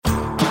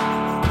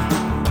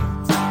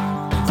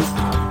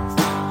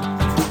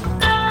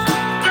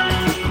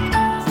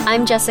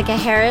I'm Jessica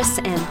Harris,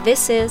 and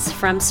this is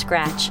From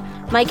Scratch.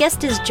 My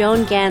guest is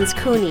Joan Gans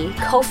Cooney,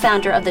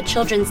 co-founder of the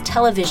Children's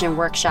Television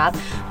Workshop,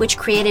 which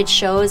created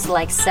shows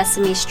like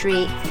Sesame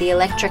Street, The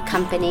Electric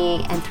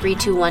Company, and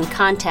 3-2-1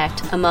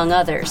 Contact, among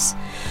others.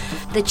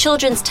 The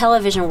Children's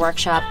Television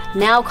Workshop,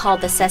 now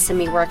called the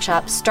Sesame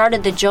Workshop,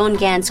 started the Joan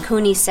Gans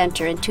Cooney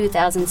Center in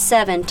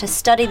 2007 to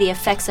study the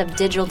effects of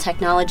digital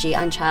technology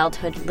on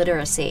childhood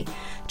literacy.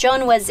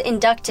 Joan was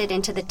inducted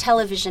into the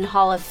Television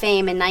Hall of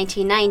Fame in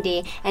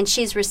 1990, and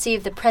she's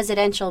received the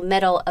Presidential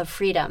Medal of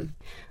Freedom.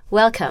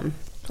 Welcome.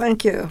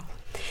 Thank you.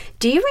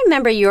 Do you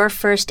remember your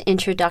first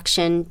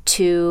introduction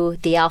to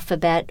the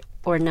alphabet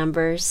or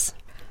numbers?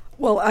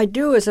 Well, I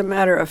do, as a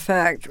matter of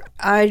fact.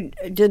 I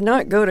did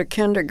not go to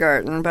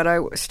kindergarten, but I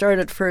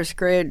started first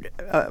grade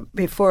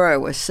before I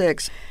was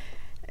 6.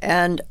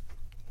 And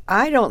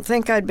I don't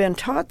think I'd been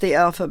taught the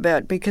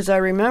alphabet because I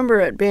remember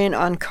it being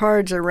on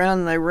cards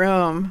around the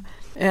room,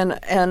 and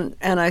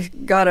I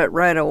got it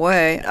right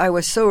away. I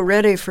was so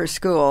ready for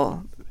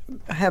school,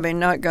 having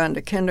not gone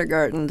to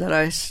kindergarten, that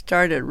I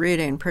started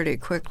reading pretty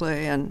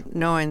quickly and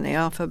knowing the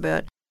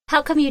alphabet.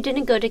 How come you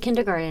didn't go to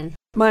kindergarten?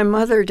 My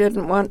mother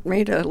didn't want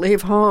me to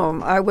leave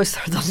home. I was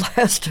the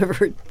last of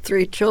her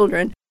 3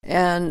 children,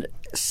 and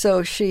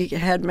so she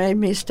had made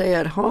me stay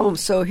at home.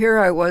 So here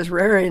I was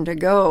raring to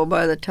go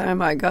by the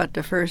time I got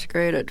to first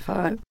grade at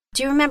 5.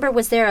 Do you remember,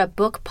 was there a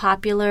book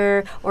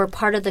popular or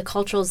part of the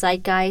cultural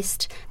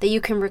zeitgeist that you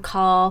can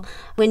recall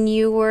when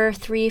you were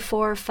 3,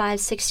 4, 5,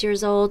 6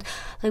 years old?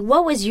 Like,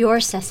 what was your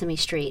Sesame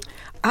Street?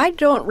 I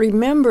don't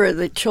remember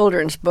the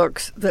children's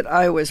books that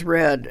I was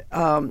read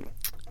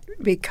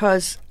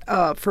because,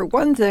 for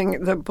one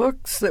thing, the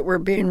books that were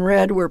being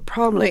read were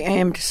probably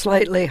aimed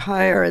slightly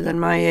higher than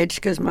my age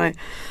because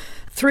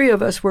 3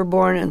 of us were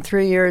born in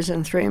 3 years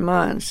and 3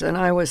 months, and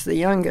I was the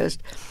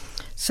youngest.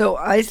 So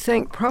I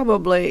think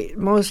probably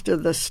most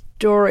of the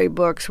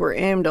storybooks were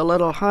aimed a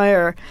little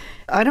higher.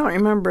 I don't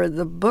remember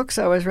the books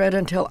I was read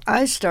until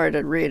I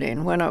started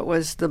reading, when it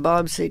was the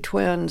Bobbsey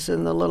Twins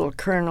and the Little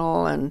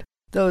Colonel and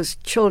those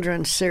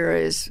children's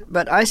series.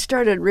 But I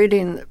started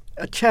reading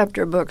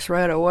chapter books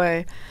right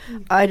away.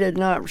 I did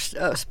not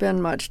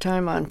spend much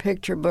time on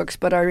picture books,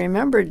 but I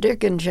remember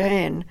Dick and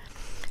Jane,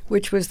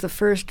 which was the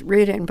first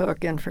reading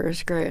book in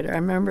first grade. I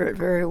remember it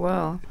very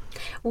well.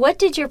 What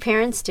did your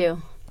parents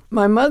do?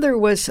 My mother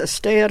was a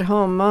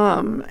stay-at-home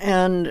mom,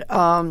 and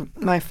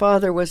my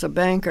father was a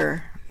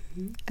banker.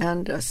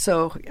 And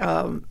so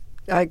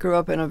I grew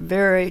up in a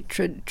very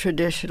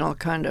traditional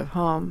kind of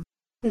home.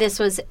 This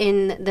was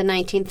in the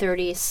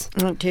 1930s?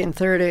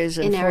 1930s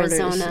and 40s.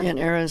 Arizona. In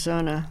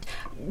Arizona.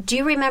 Do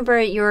you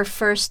remember your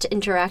first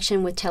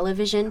interaction with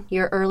television,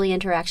 your early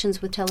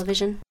interactions with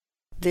television?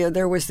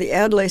 There was the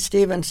Adlai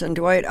Stevenson,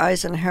 Dwight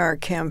Eisenhower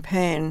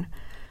campaign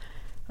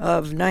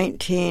of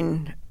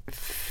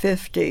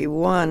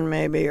 1951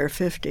 maybe, or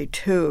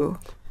 52,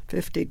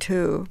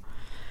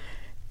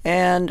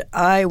 and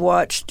I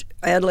watched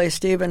Adlai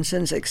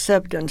Stevenson's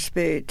acceptance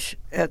speech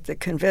at the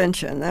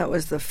convention. That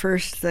was the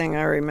first thing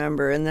I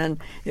remember, and then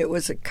it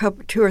was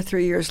 2 or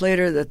 3 years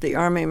later that the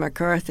Army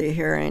McCarthy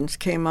hearings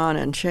came on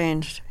and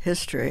changed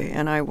history,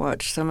 and I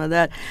watched some of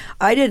that.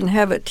 I didn't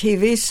have a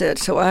TV set,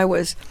 so I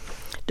was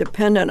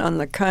dependent on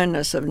the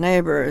kindness of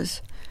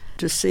neighbors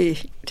to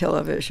see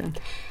television.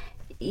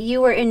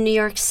 You were in New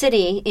York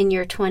City in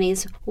your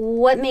 20s.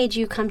 What made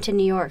you come to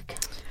New York?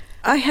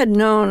 I had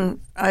known,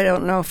 I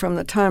don't know, from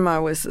the time I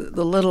was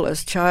the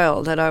littlest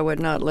child that I would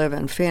not live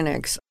in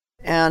Phoenix.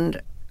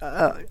 And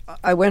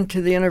I went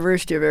to the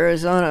University of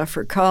Arizona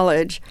for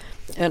college,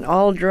 and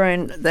all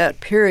during that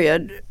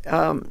period,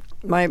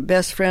 my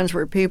best friends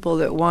were people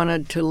that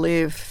wanted to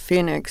leave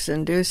Phoenix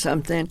and do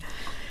something.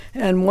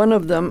 And one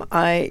of them,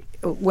 I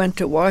went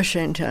to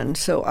Washington,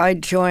 so I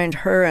joined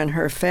her and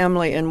her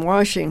family in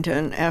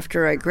Washington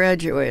after I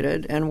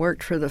graduated and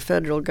worked for the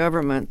federal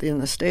government in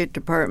the State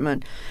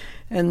Department.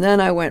 And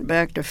then I went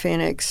back to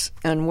Phoenix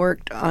and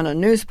worked on a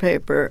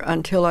newspaper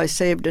until I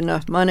saved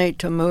enough money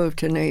to move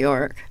to New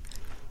York.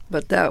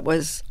 But that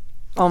was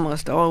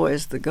almost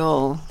always the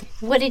goal.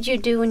 What did you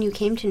do when you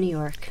came to New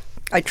York?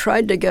 I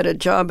tried to get a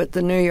job at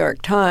the New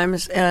York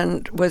Times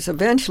and was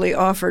eventually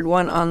offered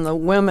one on the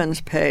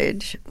women's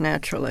page,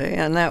 naturally,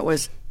 and that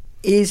was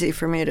easy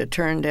for me to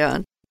turn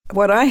down.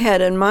 What I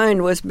had in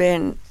mind was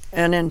being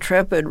an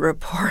intrepid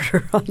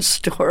reporter on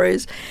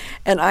stories,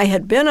 and I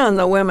had been on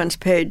the women's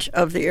page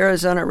of the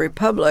Arizona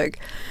Republic,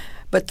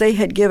 but they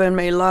had given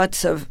me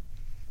lots of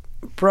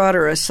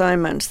broader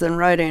assignments than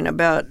writing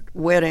about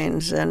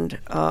weddings and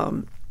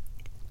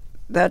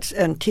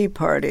tea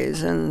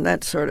parties and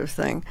that sort of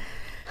thing.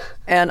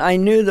 And I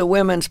knew the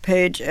women's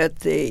page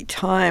at the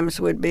Times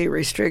would be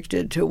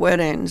restricted to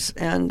weddings,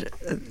 and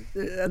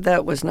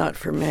that was not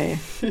for me.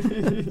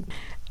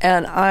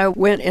 And I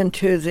went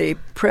into the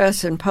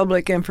Press and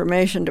Public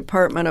Information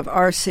Department of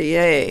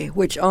RCA,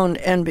 which owned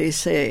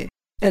NBC.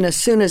 And as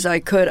soon as I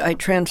could, I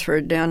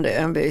transferred down to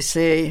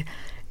NBC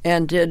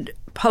and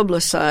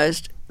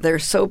publicized their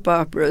soap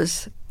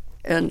operas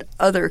and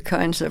other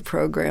kinds of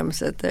programs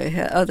that they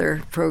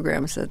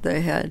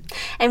had,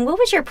 And what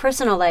was your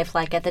personal life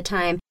like at the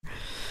time?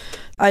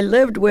 I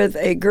lived with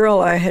a girl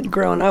I had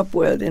grown up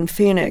with in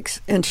Phoenix,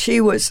 and she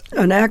was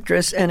an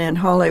actress and in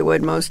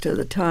Hollywood most of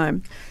the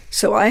time.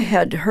 So I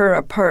had her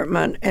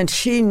apartment, and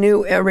she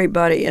knew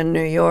everybody in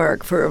New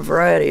York for a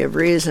variety of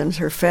reasons.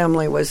 Her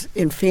family was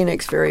in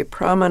Phoenix very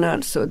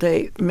prominent, so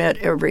they met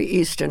every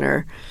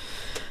Easterner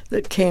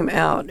that came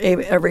out,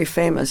 every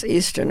famous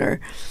Easterner.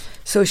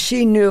 So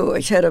she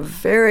had a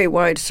very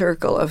wide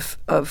circle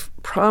of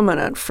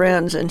prominent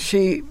friends, and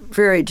she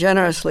very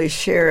generously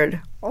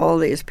shared all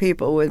these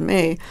people with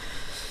me.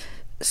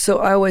 So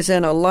I was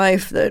in a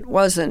life that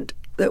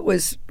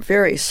was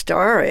very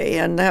starry,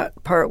 and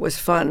that part was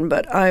fun,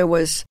 but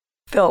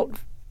felt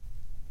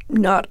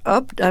not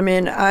up. I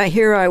mean,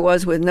 here I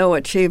was with no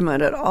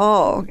achievement at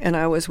all, and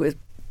I was with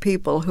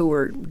people who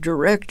were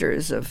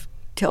directors of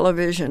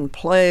television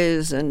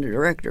plays and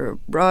director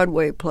of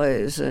Broadway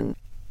plays and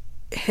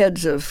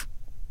heads of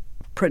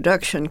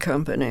production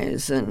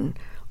companies and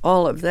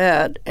all of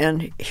that.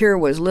 And here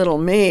was little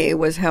me,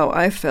 was how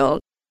I felt.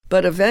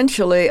 But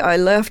eventually I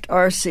left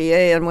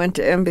RCA and went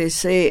to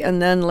NBC,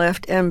 and then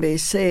left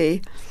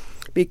NBC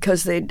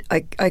because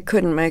I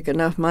couldn't make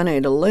enough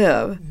money to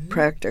live,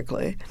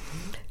 practically,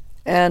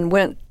 and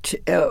went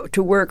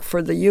to work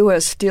for the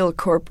U.S. Steel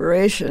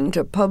Corporation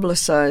to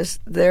publicize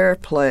their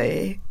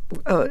play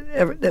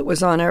that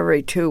was on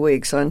every 2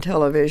 weeks on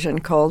television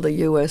called the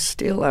U.S.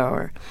 Steel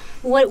Hour.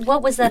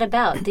 What was that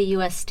about, the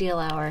U.S. Steel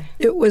Hour?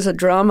 It was a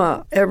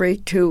drama every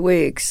 2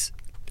 weeks.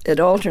 It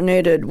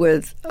alternated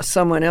with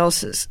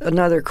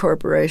another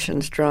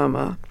corporation's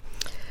drama.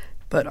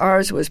 But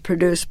ours was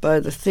produced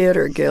by the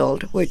Theater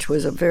Guild, which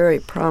was a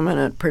very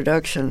prominent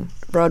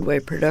Broadway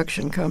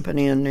production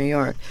company in New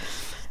York.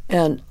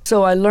 And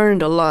so I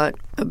learned a lot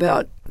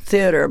about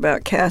theater,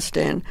 about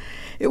casting.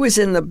 It was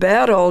in the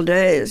bad old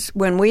days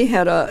when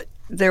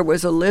there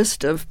was a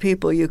list of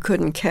people you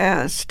couldn't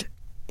cast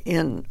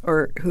in,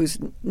 or whose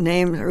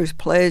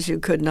plays you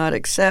could not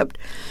accept,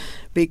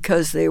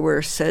 because they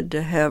were said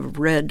to have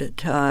red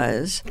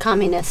ties.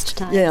 Communist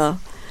ties. Yeah.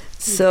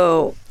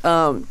 So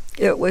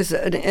it was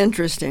an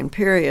interesting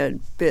period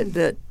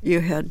that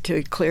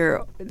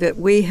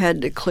we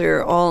had to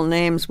clear all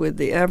names with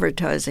the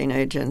advertising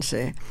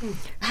agency.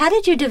 How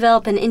did you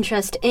develop an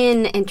interest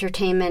in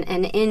entertainment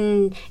and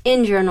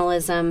in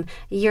journalism?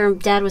 Your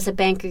dad was a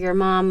banker. Your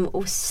mom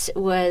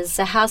was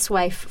a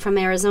housewife from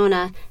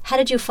Arizona. How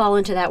did you fall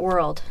into that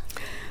world?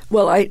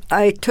 Well,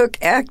 I took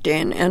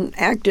acting and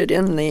acted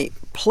in the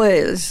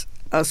plays,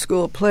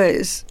 school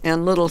plays,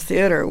 and little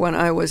theater when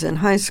I was in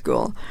high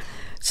school.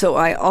 So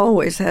I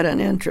always had an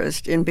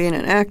interest in being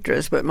an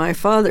actress, but my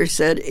father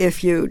said,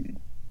 if you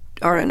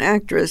are an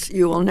actress,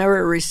 you will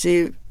never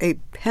receive a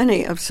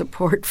penny of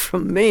support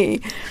from me.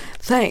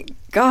 Thank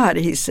God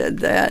he said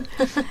that,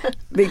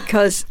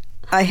 because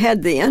I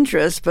had the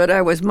interest, but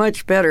I was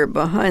much better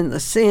behind the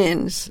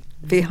scenes,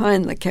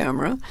 behind the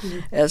camera,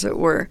 as it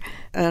were.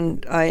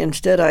 And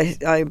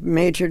I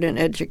majored in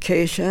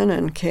education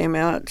and came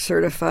out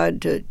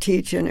certified to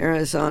teach in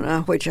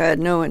Arizona, which I had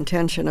no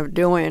intention of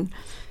doing.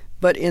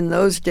 But in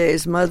those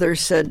days,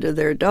 mothers said to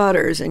their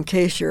daughters, in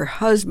case your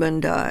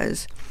husband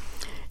dies,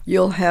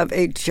 you'll have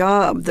a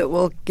job that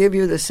will give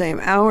you the same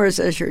hours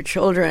as your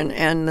children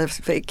and the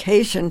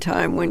vacation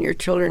time when your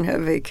children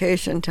have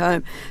vacation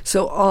time.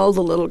 So all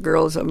the little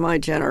girls of my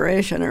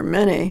generation, or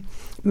many,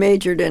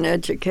 majored in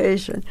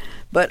education.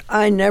 But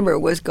I never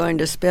was going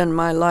to spend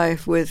my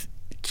life with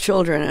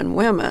children and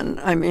women.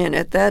 I mean,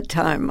 at that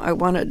time, I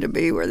wanted to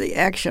be where the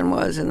action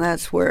was, and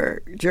that's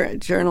where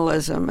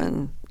journalism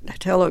and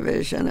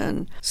television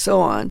and so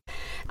on.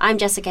 I'm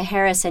Jessica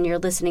Harris, and you're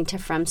listening to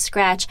From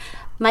Scratch.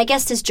 My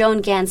guest is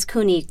Joan Gans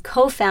Cooney,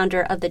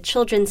 co-founder of the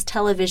Children's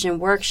Television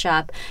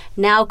Workshop,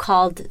 now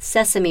called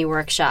Sesame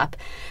Workshop.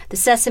 The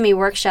Sesame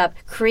Workshop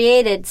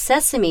created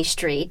Sesame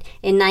Street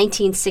in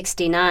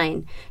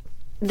 1969.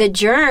 The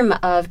germ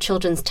of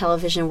Children's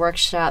Television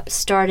Workshop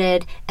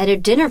started at a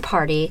dinner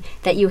party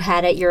that you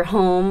had at your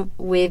home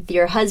with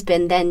your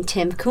husband, then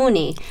Tim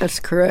Cooney.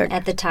 That's correct.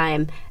 At the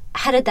time.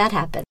 How did that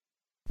happen?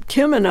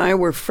 Tim and I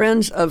were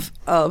friends of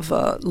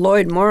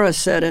Lloyd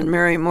Morissette and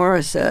Mary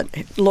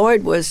Morissette.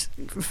 Lloyd was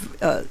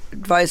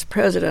vice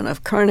president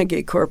of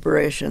Carnegie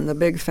Corporation, the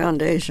big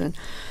foundation.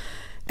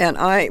 And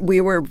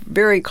we were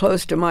very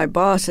close to my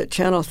boss at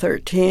Channel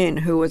 13,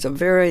 who was a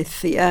very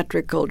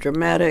theatrical,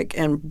 dramatic,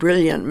 and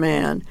brilliant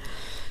man.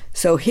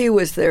 So he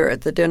was there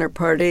at the dinner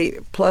party,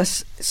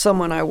 plus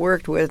someone I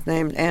worked with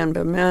named Anne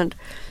Bement.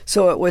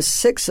 So it was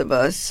 6 of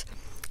us.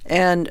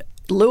 And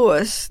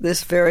Louis,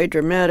 this very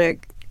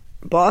dramatic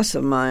boss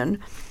of mine,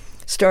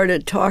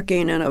 started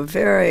talking in a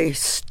very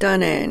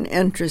stunning,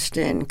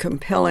 interesting,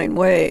 compelling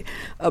way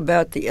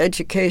about the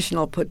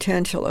educational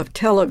potential of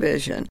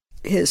television.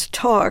 His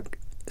talk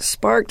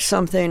sparked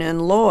something in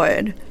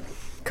Lloyd.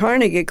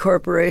 Carnegie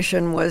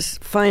Corporation was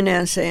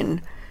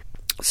financing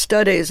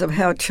studies of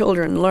how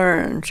children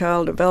learn,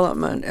 child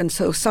development, and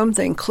so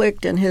something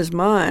clicked in his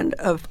mind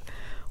of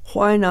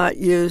why not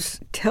use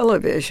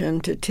television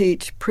to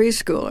teach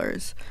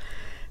preschoolers?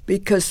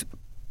 Because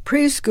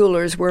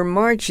preschoolers were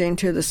marching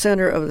to the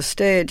center of the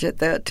stage at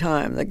that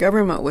time. The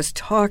government was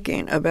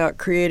talking about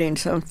creating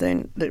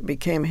something that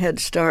became Head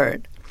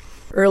Start.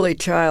 Early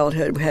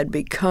childhood had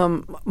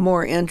become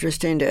more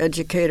interesting to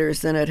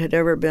educators than it had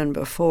ever been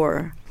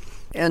before.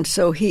 And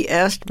so he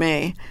asked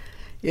me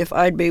if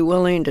I'd be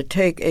willing to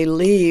take a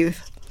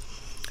leave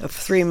of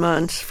 3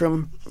 months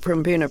from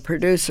being a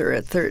producer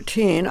at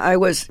 13. I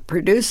was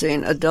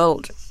producing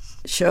adult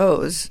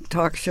shows,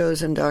 talk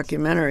shows and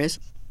documentaries,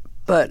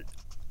 but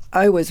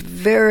I was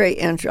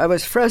I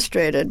was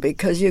frustrated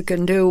because you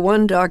can do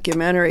one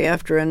documentary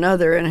after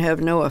another and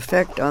have no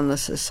effect on the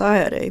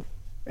society.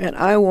 And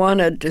I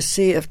wanted to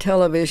see if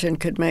television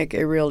could make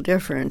a real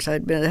difference.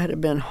 That had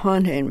been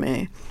haunting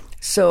me.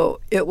 So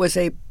it was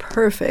a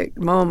perfect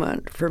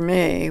moment for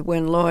me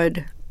when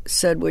Lloyd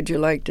said, "Would you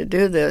like to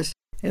do this?"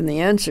 And the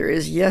answer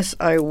is yes,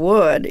 I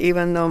would,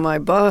 even though my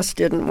boss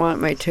didn't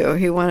want me to.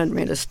 He wanted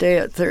me to stay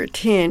at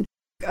 13.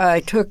 I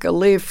took a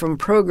leave from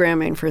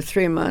programming for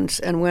 3 months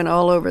and went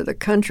all over the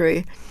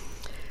country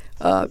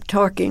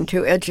talking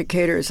to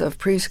educators of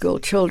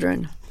preschool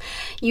children.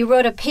 You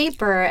wrote a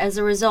paper as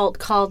a result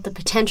called The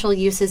Potential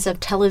Uses of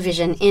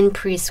Television in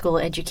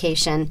Preschool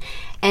Education.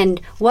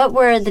 And what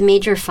were the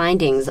major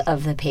findings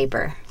of the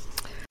paper?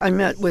 I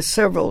met with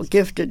several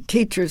gifted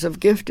teachers of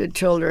gifted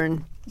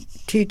children,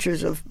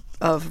 teachers of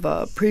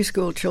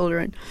preschool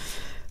children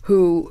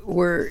who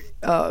were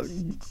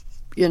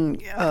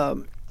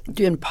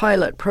in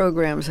pilot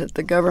programs that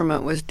the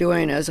government was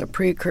doing as a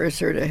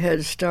precursor to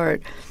Head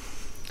Start.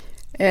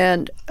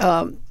 And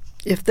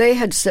if they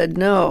had said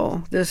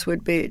no, this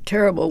would be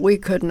terrible. We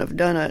couldn't have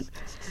done it.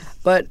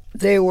 But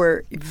they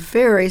were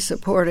very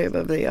supportive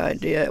of the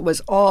idea. It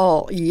was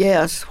all,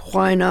 yes,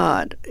 why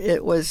not?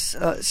 It was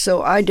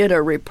so I did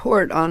a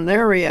report on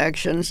their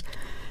reactions,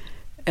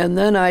 and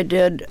then I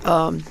did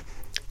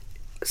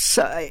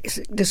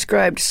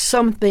described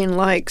something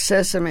like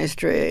Sesame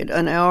Street,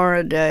 an hour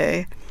a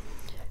day,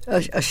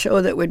 a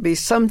show that would be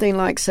something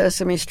like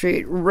Sesame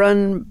Street,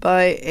 run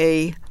by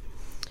a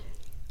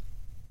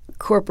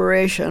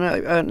corporation,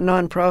 a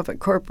nonprofit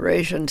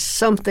corporation,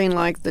 something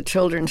like the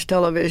Children's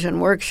Television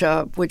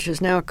Workshop, which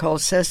is now called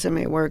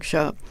Sesame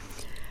Workshop.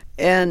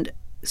 And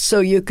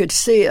so you could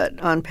see it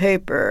on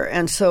paper,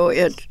 and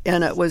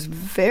it was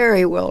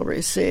very well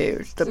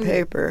received, the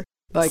paper,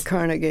 by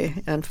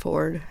Carnegie and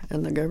Ford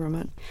and the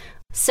government.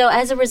 So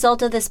as a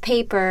result of this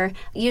paper,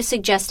 you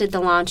suggested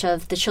the launch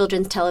of the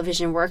Children's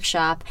Television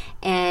Workshop,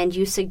 and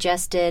you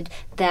suggested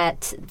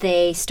that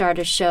they start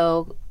a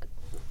show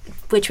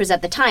which was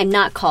at the time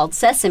not called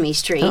Sesame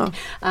Street.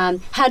 Oh.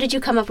 How did you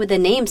come up with the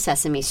name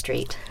Sesame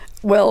Street?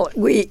 Well,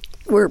 we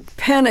were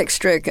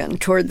panic-stricken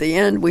toward the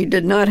end. We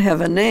did not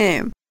have a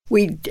name.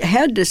 We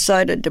had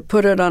decided to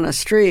put it on a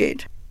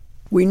street.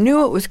 We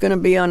knew it was going to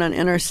be on an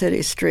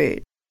inner-city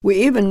street.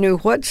 We even knew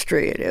what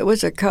street. It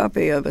was a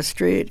copy of a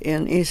street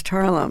in East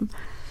Harlem.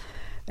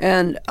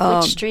 And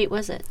which street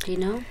was it? Do you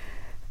know?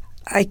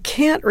 I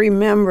can't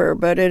remember,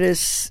 but it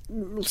is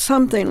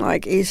something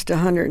like East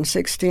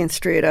 116th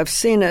Street. I've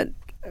seen it.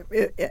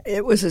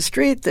 It was a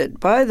street that,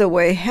 by the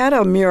way, had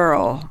a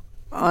mural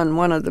on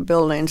one of the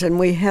buildings, and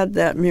we had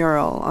that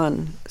mural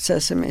on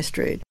Sesame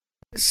Street.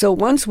 So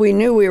once we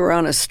knew we were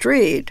on a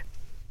street,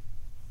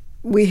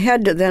 we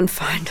had to then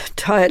find a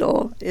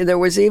title. There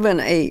was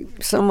even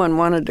someone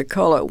wanted to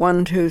call it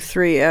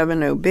 123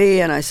 Avenue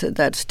B, and I said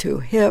that's too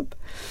hip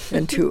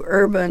and too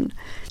urban.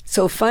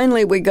 So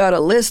finally we got a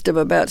list of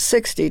about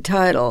 60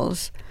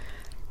 titles,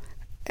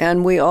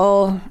 and we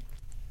all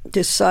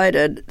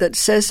decided that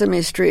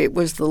Sesame Street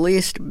was the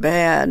least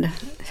bad.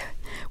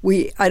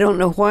 I don't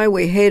know why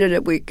we hated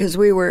it, because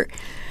we were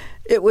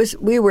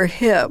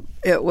hip.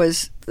 It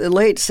was the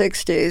late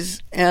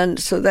 60s, and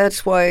so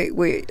that's why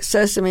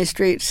Sesame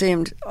Street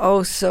seemed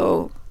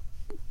so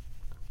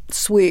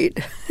sweet,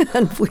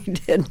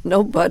 and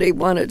nobody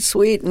wanted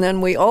sweet, and then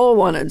we all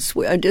wanted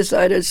sweet. I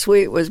decided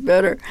sweet was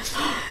better.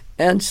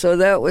 And so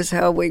that was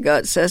how we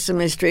got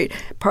Sesame Street.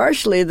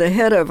 Partially, the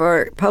head of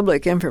our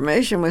public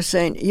information was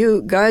saying,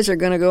 you guys are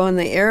going to go on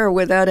the air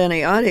without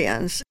any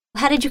audience.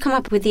 How did you come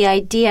up with the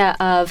idea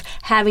of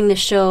having the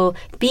show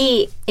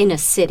be in a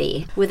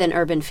city with an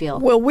urban feel?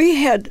 Well, we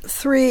had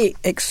 3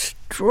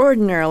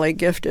 extraordinarily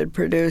gifted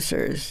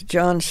producers,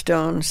 John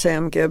Stone,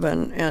 Sam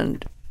Gibbon,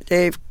 and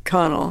Dave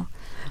Connell,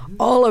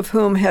 all of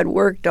whom had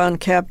worked on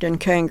Captain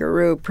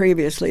Kangaroo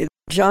previously.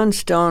 John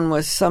Stone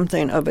was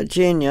something of a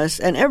genius,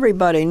 and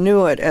everybody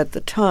knew it at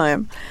the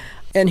time.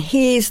 And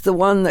he's the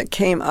one that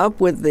came up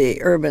with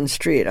the urban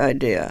street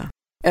idea.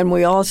 And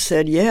we all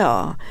said,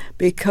 yeah,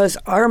 because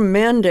our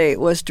mandate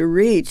was to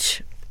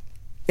reach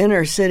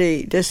inner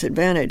city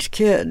disadvantaged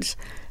kids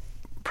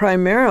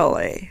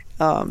primarily.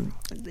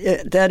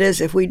 That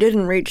is, if we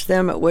didn't reach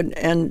them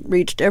and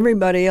reached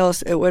everybody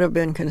else, it would have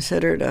been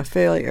considered a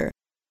failure.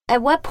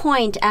 At what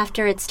point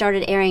after it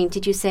started airing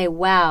did you say,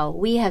 wow,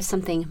 we have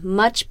something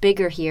much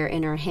bigger here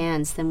in our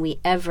hands than we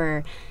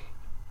ever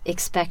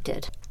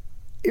expected?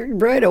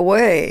 right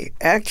away,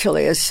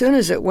 actually, as soon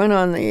as it went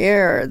on the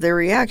air, the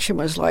reaction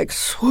was like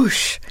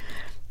swoosh.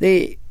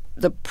 The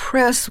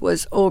press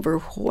was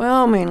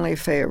overwhelmingly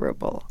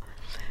favorable,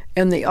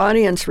 and the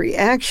audience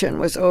reaction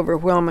was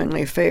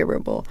overwhelmingly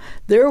favorable.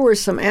 There were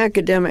some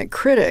academic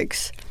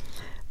critics,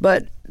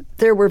 but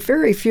there were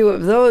very few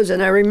of those,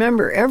 and I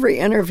remember every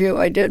interview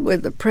I did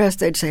with the press,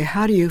 they'd say,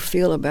 "How do you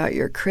feel about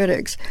your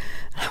critics?"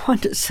 I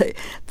want to say,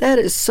 that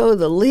is so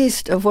the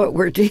least of what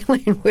we're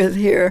dealing with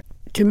here.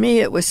 To me,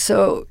 it was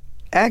so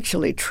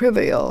actually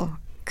trivial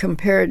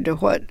compared to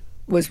what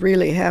was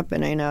really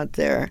happening out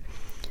there,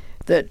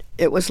 that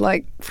it was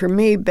like, for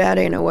me,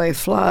 batting away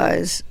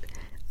flies.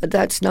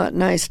 That's not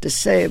nice to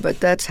say, but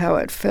that's how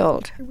it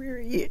felt.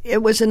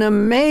 It was an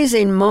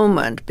amazing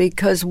moment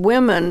because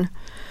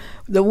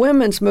the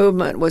women's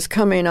movement was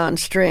coming on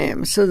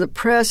stream. So the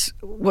press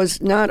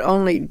was not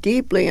only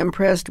deeply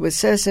impressed with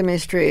Sesame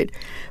Street,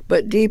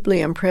 but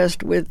deeply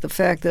impressed with the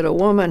fact that a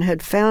woman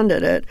had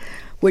founded it,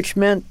 which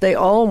meant they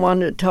all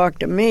wanted to talk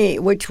to me,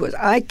 which was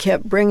I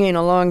kept bringing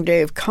along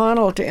Dave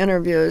Connell to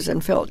interviews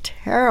and felt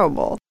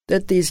terrible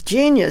that these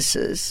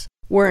geniuses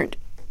weren't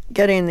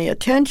getting the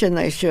attention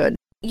they should.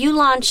 You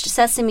launched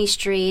Sesame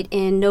Street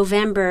in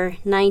November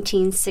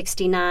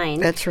 1969.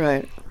 That's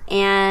right.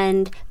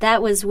 And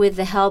that was with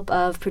the help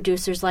of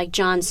producers like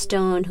John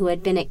Stone, who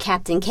had been at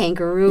Captain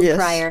Kangaroo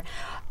prior.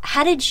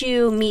 How did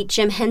you meet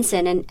Jim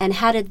Henson, and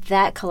how did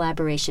that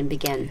collaboration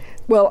begin?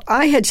 Well,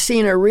 I had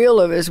seen a reel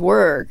of his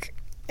work,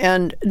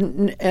 and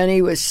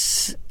he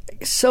was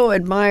so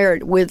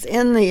admired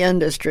within the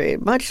industry,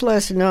 much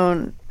less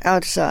known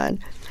outside,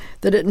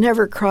 that it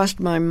never crossed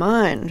my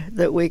mind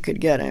that we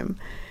could get him.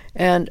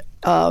 And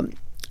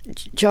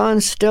John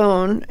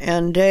Stone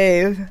and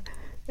Dave,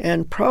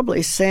 and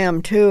probably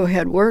Sam too,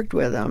 had worked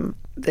with him.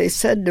 They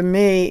said to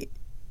me,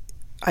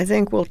 "I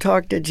think we'll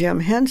talk to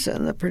Jim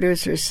Henson," the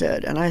producer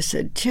said. And I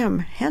said, "Jim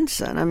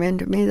Henson?" I mean,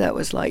 to me that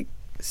was like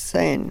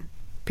saying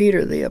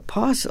Peter the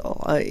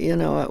Apostle.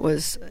 It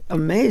was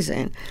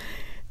amazing.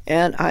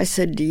 And I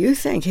said, "Do you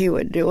think he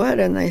would do it?"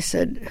 And they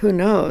said, "Who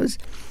knows?"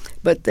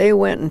 But they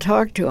went and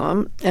talked to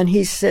him, and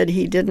he said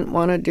he didn't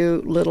want to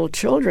do little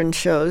children's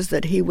shows,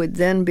 that he would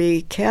then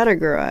be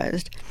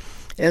categorized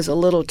as a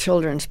little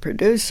children's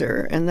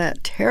producer, and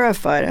that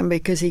terrified him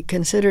because he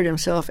considered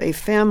himself a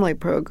family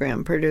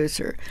program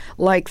producer,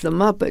 like The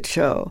Muppet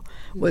Show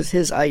was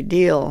his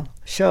ideal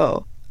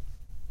show.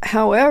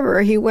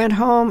 However, he went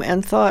home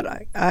and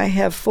thought, I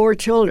have 4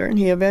 children.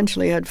 He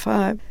eventually had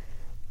 5.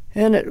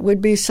 And it would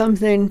be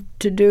something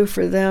to do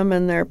for them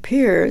and their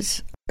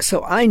peers.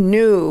 So I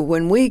knew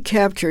when we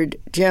captured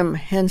Jim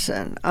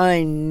Henson,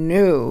 I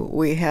knew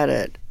we had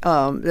it,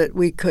 that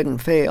we couldn't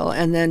fail.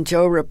 And then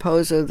Joe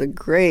Raposo, the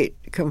great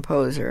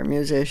composer,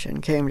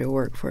 musician, came to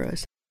work for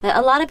us.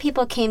 A lot of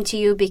people came to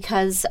you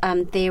because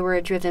they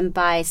were driven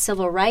by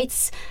civil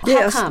rights.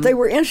 Yes, How come? They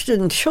were interested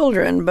in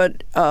children,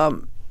 but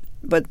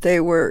they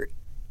were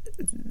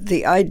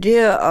the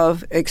idea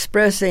of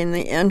expressing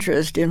the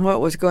interest in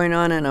what was going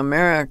on in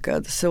America,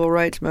 the civil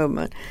rights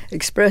movement,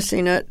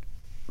 expressing it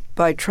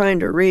by trying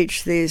to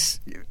reach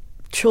these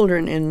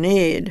children in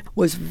need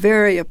was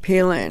very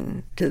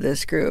appealing to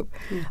this group.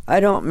 I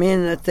don't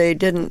mean that they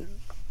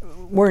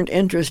weren't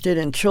interested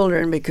in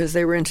children because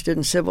they were interested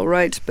in civil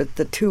rights, but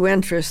the two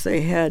interests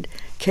they had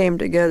came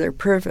together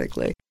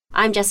perfectly.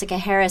 I'm Jessica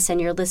Harris,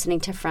 and you're listening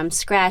to From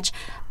Scratch.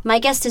 My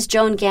guest is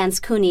Joan Gans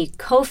Cooney,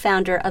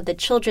 co-founder of the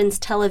Children's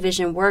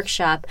Television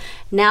Workshop,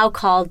 now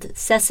called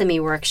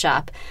Sesame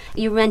Workshop.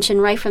 You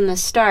mentioned right from the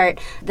start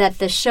that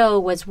the show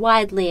was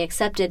widely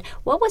accepted.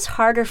 What was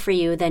harder for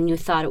you than you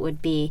thought it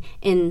would be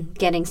in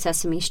getting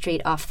Sesame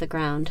Street off the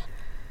ground?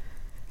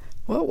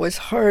 What was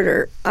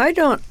harder? It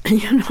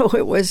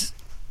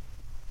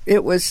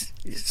was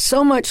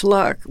so much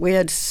luck. We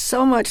had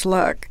so much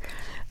luck.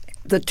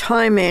 The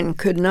timing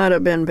could not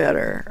have been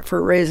better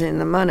for raising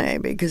the money,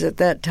 because at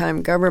that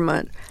time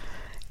government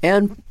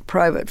and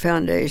private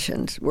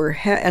foundations were,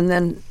 and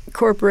then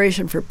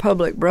Corporation for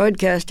Public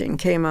Broadcasting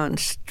came on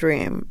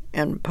stream,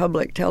 and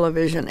public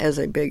television as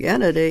a big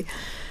entity,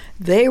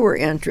 they were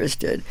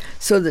interested.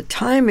 So the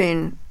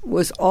timing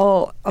was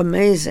all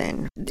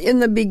amazing. In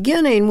the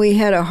beginning, we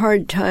had a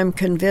hard time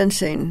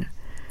convincing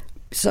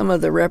some of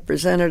the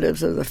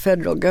representatives of the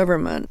federal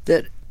government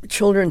that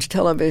Children's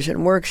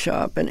Television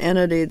Workshop, an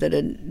entity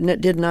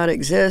that did not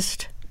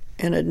exist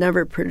and had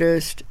never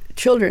produced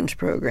children's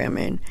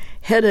programming,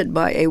 headed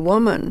by a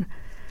woman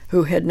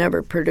who had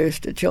never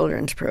produced a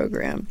children's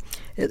program.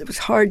 It was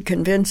hard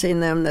convincing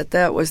them that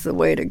that was the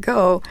way to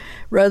go,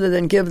 rather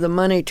than give the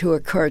money to a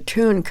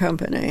cartoon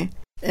company.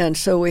 And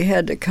so we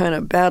had to kind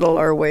of battle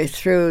our way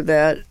through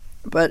that.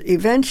 But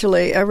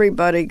eventually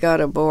everybody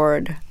got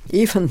aboard,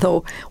 even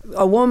though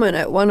a woman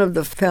at one of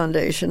the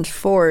foundations,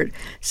 Ford,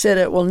 said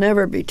it will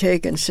never be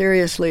taken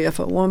seriously if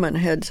a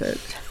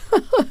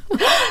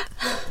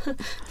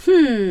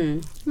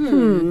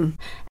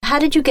How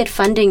did you get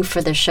funding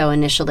for the show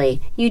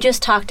initially? You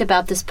just talked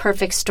about this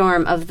perfect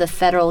storm of the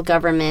federal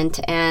government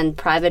and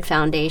private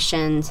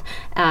foundations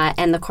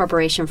and the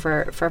Corporation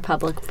for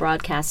Public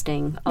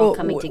Broadcasting all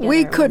coming together.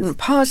 We couldn't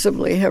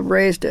possibly have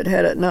raised it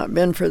had it not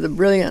been for the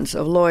brilliance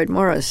of Lloyd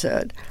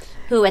Morrisett,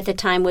 who at the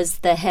time was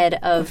the head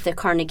of the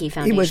Carnegie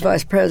Foundation. He was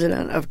vice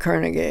president of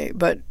Carnegie,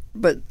 but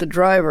the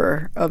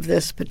driver of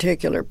this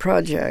particular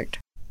project.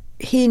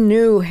 He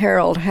knew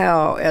Harold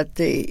Howe at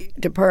the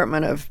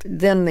Department of,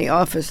 then the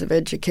Office of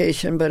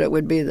Education, but it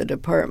would be the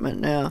department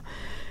now,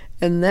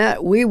 and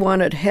that we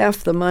wanted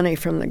half the money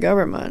from the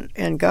government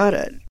and got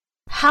it.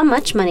 How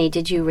much money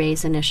did you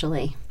raise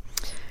initially?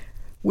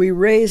 We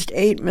raised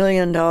 $8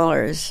 million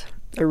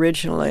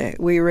originally.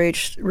 We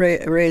raised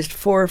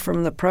 $4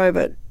 from the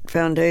private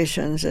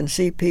foundations and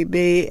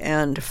CPB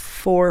and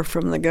 $4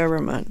 from the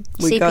government.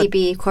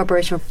 CPB,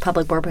 Corporation for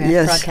Public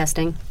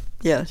Broadcasting.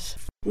 Yes.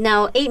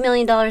 Now, $8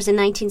 million in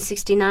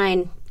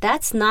 1969,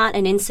 that's not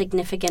an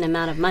insignificant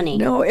amount of money.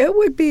 No, it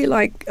would be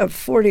like a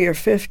 40 or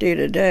 50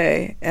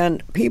 today,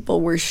 and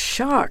people were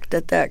shocked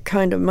that that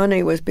kind of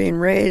money was being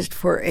raised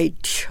for a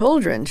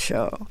children's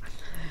show.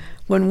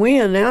 When we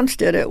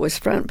announced it, it was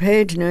front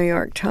page New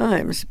York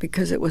Times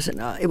because it was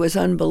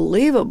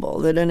unbelievable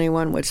that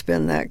anyone would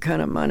spend that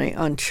kind of money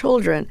on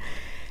children.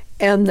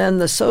 And then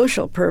the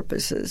social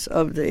purposes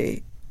of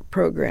the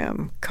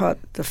program caught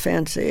the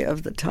fancy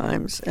of the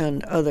Times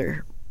and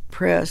other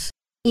press.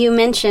 You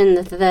mentioned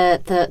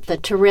the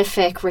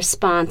terrific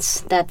response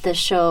that the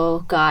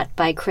show got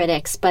by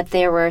critics, but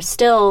there were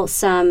still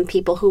some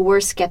people who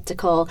were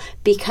skeptical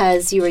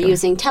because you were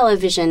using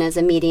television as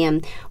a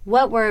medium.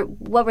 What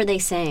were they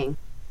saying?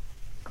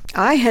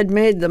 I had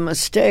made the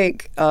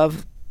mistake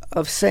of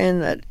saying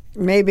that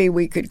maybe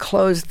we could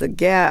close the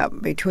gap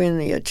between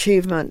the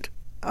achievement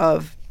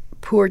of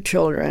poor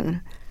children,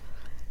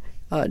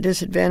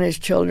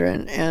 disadvantaged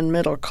children, and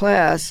middle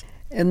class,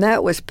 and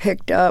that was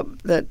picked up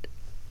that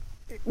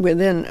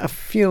within a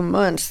few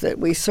months that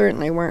we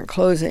certainly weren't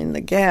closing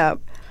the gap.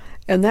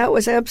 And that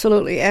was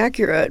absolutely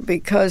accurate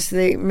because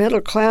the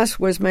middle class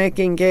was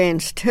making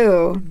gains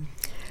too.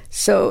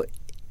 So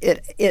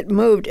it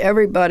moved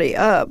everybody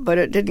up, but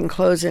it didn't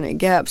close any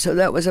gap. So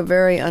that was a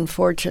very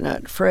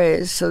unfortunate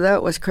phrase. So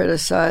that was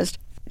criticized.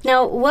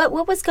 Now,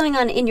 what was going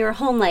on in your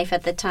home life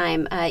at the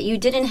time? You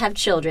didn't have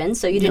children,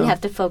 so you didn't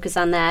have to focus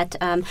on that.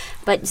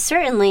 But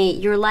certainly,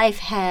 your life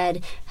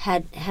had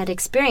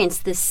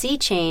experienced this sea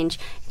change,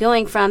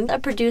 going from a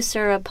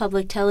producer of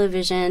public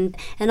television,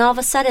 and all of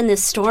a sudden,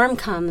 this storm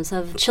comes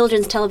of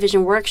Children's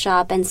Television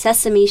Workshop and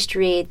Sesame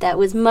Street that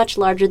was much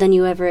larger than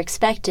you ever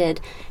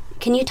expected.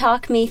 Can you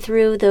talk me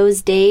through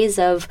those days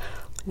of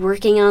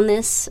working on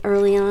this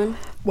early on?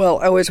 Well,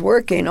 I was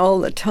working all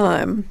the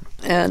time.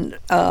 And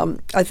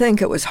I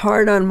think it was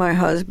hard on my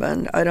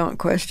husband. I don't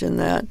question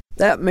that.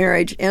 That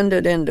marriage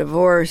ended in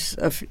divorce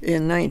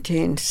in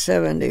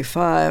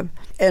 1975,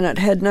 and it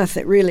had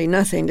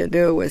nothing to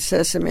do with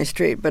Sesame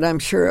Street, but I'm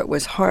sure it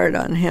was hard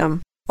on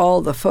him, all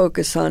the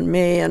focus on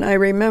me. And I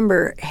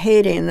remember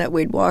hating that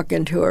we'd walk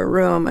into a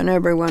room and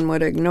everyone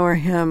would ignore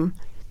him.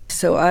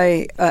 So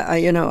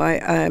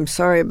I'm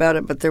sorry about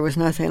it, but there was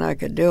nothing I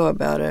could do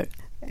about it.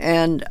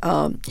 And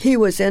he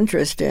was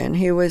interesting.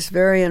 He was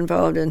very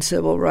involved in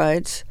civil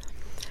rights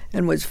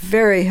and was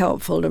very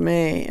helpful to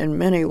me in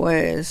many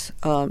ways.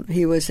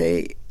 He was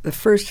the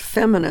first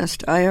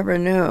feminist I ever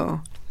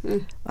knew.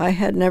 I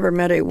had never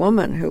met a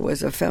woman who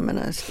was a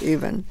feminist,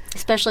 even.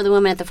 Especially the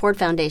woman at the Ford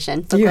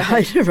Foundation.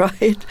 Yeah,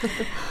 right.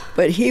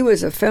 But he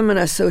was a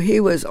feminist, so he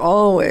was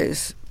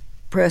always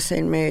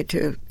pressing me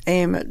to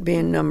aim at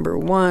being number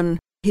one.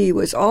 He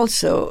was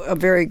also a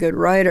very good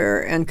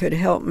writer and could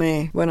help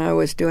me when I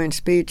was doing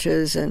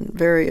speeches and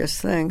various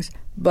things.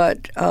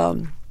 But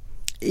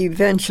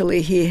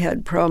eventually he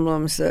had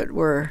problems that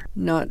were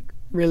not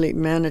really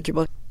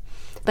manageable.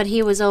 But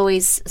he was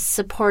always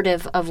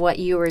supportive of what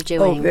you were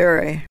doing. Oh,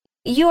 very.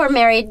 You are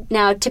married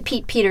now to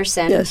Pete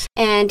Peterson. Yes.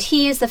 And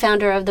he is the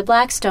founder of the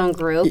Blackstone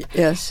Group.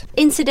 Yes.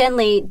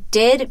 Incidentally,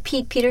 did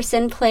Pete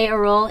Peterson play a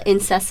role in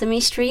Sesame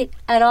Street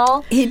at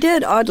all? He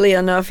did, oddly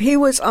enough. He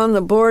was on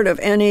the board of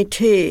NET,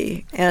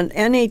 and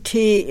NET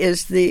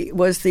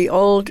was the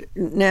old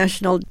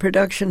National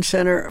Production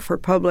Center for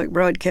Public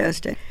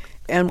Broadcasting.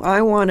 And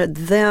I wanted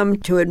them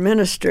to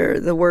administer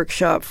the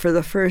workshop for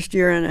the first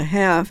year and a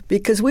half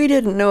because we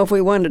didn't know if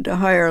we wanted to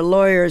hire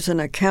lawyers and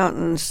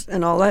accountants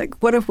and all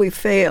that. What if we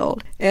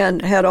failed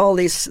and had all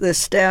this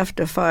staff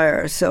to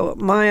fire? So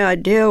my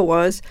idea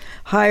was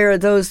hire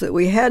those that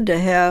we had to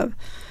have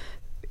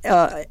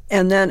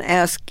and then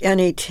ask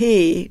NET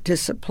to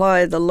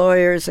supply the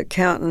lawyers,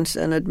 accountants,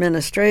 and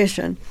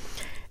administration.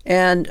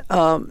 And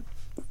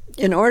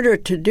in order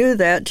to do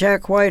that,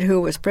 Jack White, who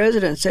was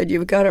president, said,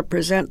 you've got to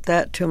present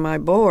that to my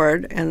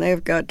board, and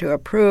they've got to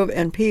approve.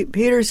 And Pete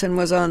Peterson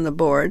was on the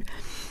board,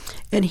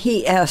 and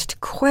he asked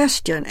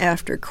question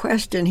after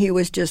question. He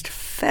was just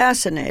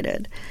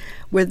fascinated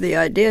with the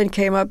idea and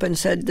came up and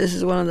said, this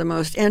is one of the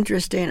most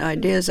interesting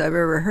ideas I've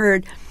ever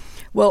heard.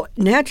 Well,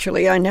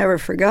 naturally, I never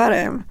forgot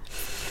him.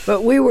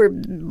 But we were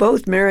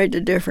both married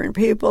to different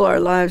people. Our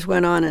lives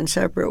went on in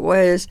separate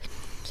ways.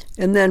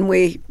 And then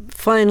we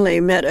finally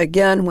met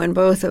again when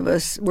both of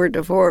us were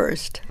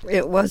divorced.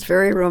 It was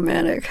very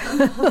romantic.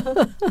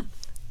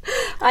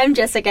 I'm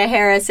Jessica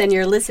Harris, and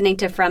you're listening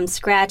to From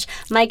Scratch.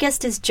 My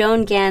guest is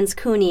Joan Gans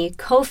Cooney,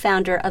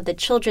 co-founder of the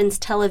Children's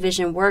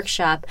Television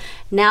Workshop,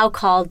 now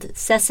called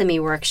Sesame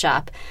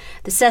Workshop.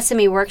 The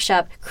Sesame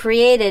Workshop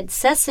created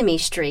Sesame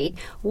Street.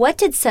 What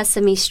did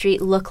Sesame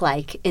Street look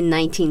like in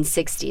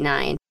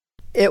 1969?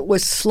 It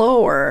was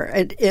slower.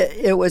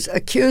 It was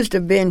accused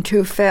of being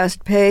too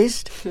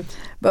fast-paced.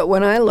 But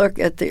when I look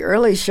at the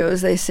early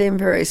shows, they seem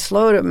very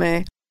slow to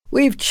me.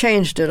 We've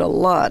changed it a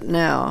lot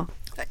now.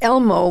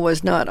 Elmo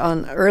was not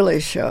on early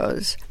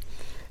shows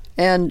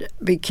and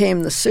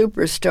became the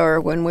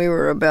superstar when we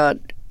were about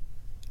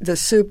the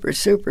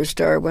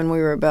superstar when we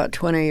were about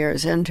 20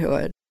 years into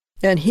it.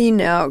 And he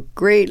now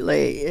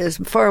greatly is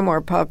far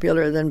more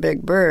popular than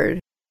Big Bird.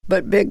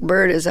 But Big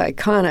Bird is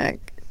iconic.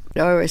 I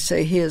always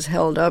say he is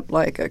held up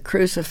like a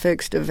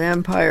crucifix to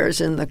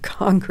vampires in the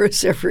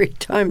Congress every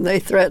time they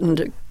threaten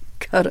to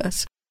cut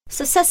us.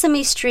 So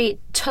Sesame Street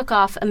took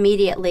off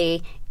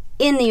immediately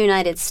in the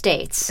United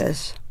States.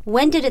 Yes.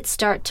 When did it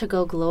start to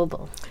go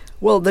global?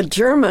 Well, the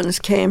Germans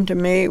came to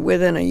me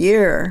within a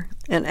year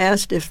and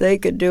asked if they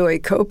could do a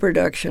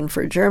co-production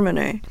for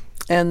Germany.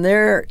 And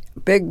their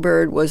Big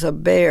Bird was a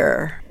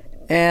bear.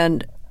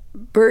 And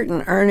Bert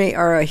and Ernie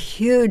are a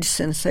huge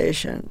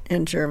sensation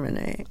in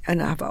Germany,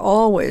 and have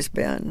always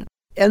been.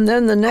 And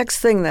then the next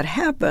thing that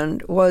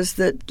happened was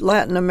that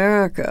Latin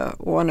America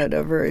wanted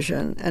a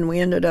version, and we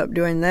ended up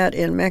doing that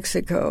in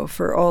Mexico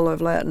for all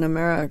of Latin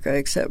America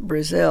except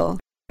Brazil.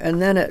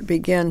 And then it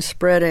began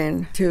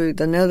spreading to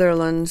the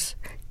Netherlands,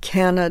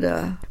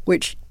 Canada,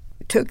 which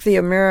took the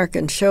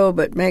American show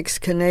but inserts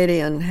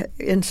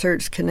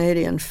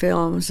Canadian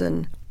films,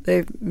 and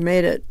they've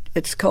made it,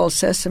 it's called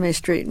Sesame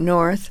Street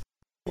North.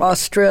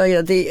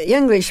 Australia, the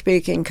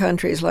English-speaking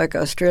countries like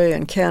Australia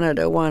and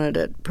Canada wanted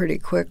it pretty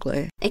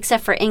quickly.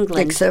 Except for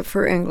England. Except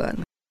for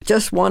England.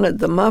 Just wanted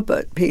the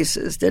Muppet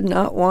pieces, did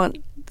not want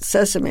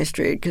Sesame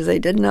Street because they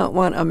did not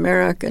want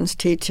Americans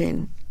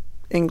teaching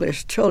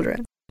English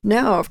children.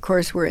 Now, of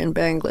course, we're in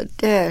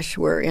Bangladesh,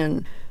 we're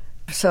in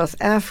South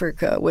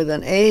Africa with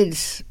an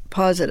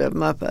AIDS-positive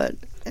Muppet,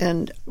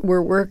 and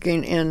we're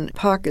working in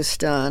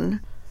Pakistan,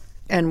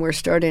 and we're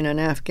starting an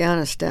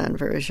Afghanistan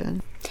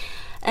version.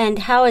 And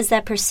how is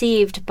that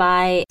perceived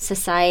by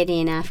society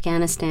in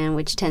Afghanistan,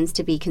 which tends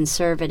to be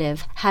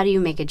conservative? How do you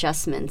make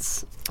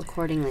adjustments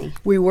accordingly?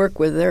 We work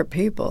with their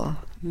people.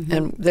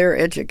 And they're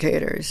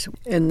educators,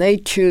 and they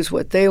choose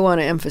what they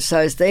want to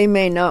emphasize. They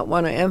may not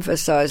want to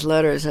emphasize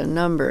letters and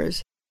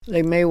numbers.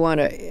 They may want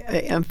to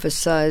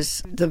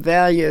emphasize the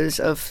values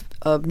of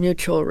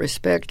mutual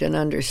respect and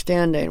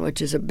understanding,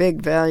 which is a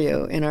big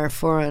value in our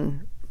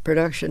foreign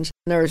productions.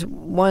 There's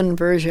one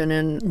version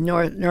in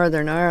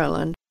Northern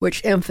Ireland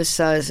which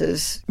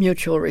emphasizes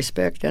mutual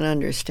respect and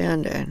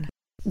understanding.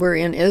 We're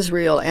in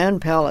Israel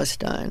and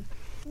Palestine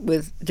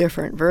with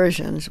different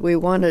versions. We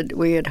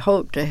had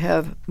hoped to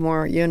have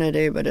more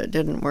unity, but it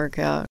didn't work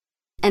out.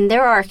 And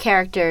there are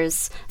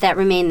characters that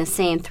remain the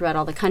same throughout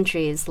all the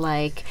countries,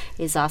 like,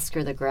 is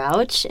Oscar the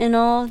Grouch in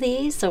all of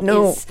these? So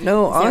No,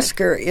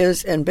 Oscar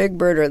and Big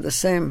Bird are the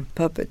same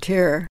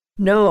puppeteer.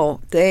 No,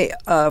 they,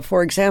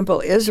 for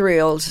example,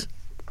 Israel's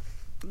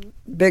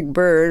Big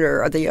Bird,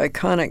 or the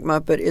iconic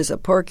Muppet, is a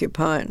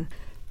porcupine.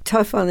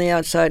 Tough on the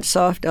outside,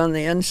 soft on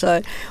the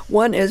inside.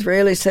 One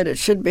Israeli said it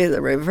should be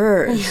the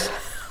reverse.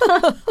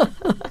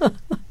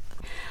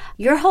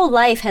 Your whole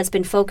life has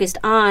been focused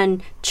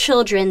on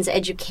children's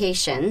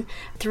education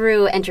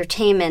through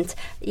entertainment,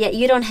 yet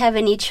you don't have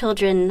any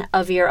children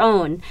of your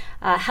own.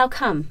 How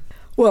come?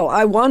 Well,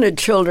 I wanted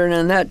children,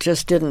 and that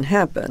just didn't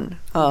happen.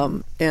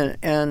 I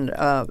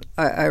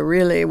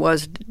really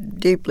was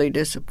deeply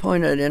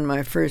disappointed in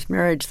my first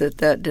marriage that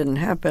didn't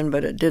happen,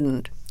 but it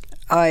didn't.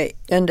 I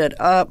ended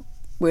up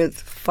with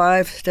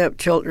 5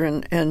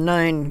 stepchildren and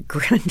 9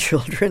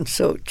 grandchildren,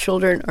 so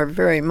children are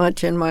very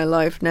much in my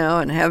life now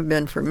and have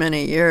been for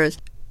many years.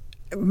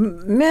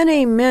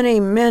 Many, many,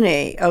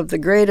 many of the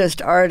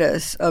greatest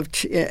artists,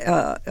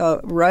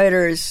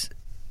 writers,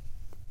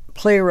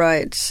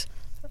 playwrights,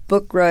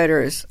 book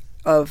writers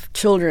of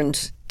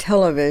children's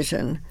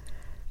television,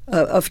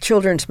 of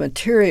children's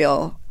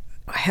material,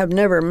 have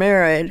never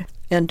married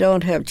and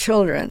don't have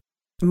children.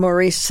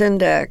 Maurice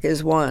Sendak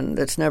is one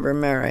that's never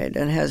married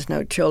and has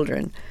no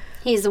children.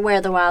 He's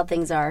Where the Wild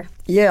Things Are.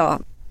 Yeah.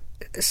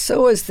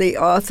 So is the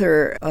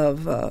author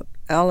of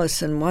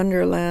Alice in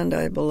Wonderland,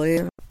 I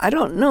believe. I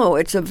don't know.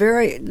 It's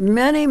many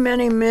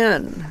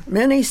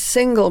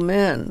single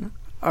men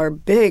are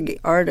big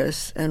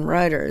artists and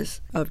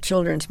writers of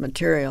children's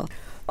material.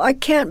 I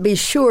can't be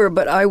sure,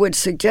 but I would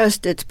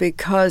suggest it's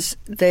because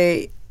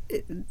they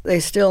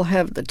still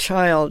have the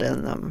child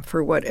in them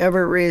for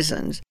whatever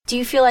reasons. Do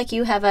you feel like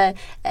you have an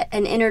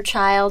inner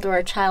child or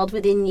a child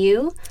within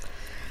you?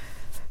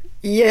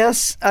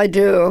 Yes, I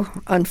do,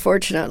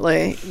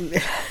 unfortunately.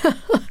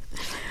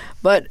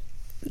 But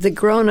the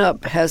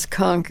grown-up has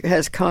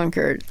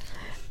conquered.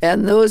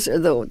 And those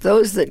are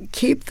those that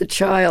keep the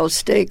child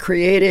stay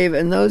creative,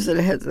 and those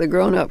that the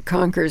grown-up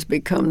conquers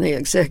become the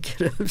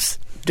executives.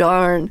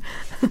 Darn.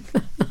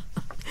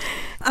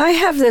 I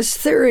have this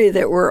theory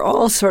that we're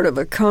all sort of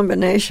a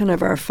combination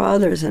of our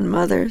fathers and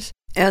mothers,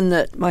 and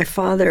that my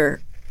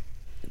father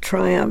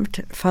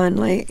triumphed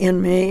finally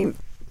in me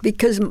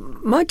because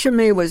much of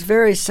me was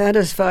very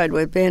satisfied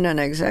with being an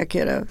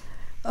executive,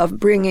 of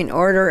bringing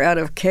order out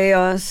of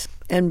chaos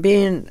and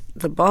being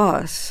the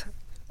boss.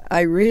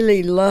 I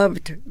really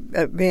loved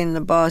being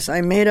the boss.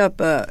 I made up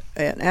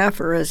an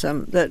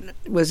aphorism that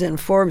was in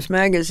Forbes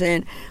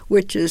magazine,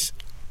 which is,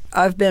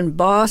 I've been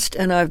bossed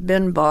and I've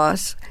been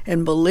boss,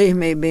 and believe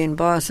me, being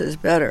boss is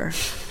better.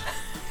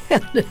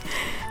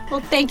 Well,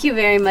 thank you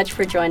very much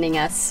for joining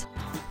us.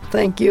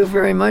 Thank you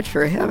very much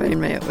for having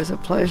me. It was a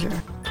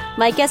pleasure.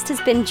 My guest has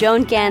been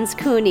Joan Gans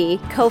Cooney,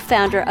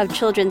 co-founder of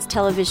Children's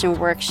Television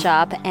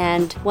Workshop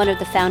and one of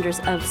the founders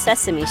of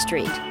Sesame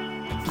Street.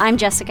 I'm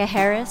Jessica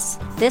Harris.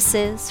 This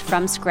is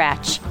From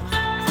Scratch.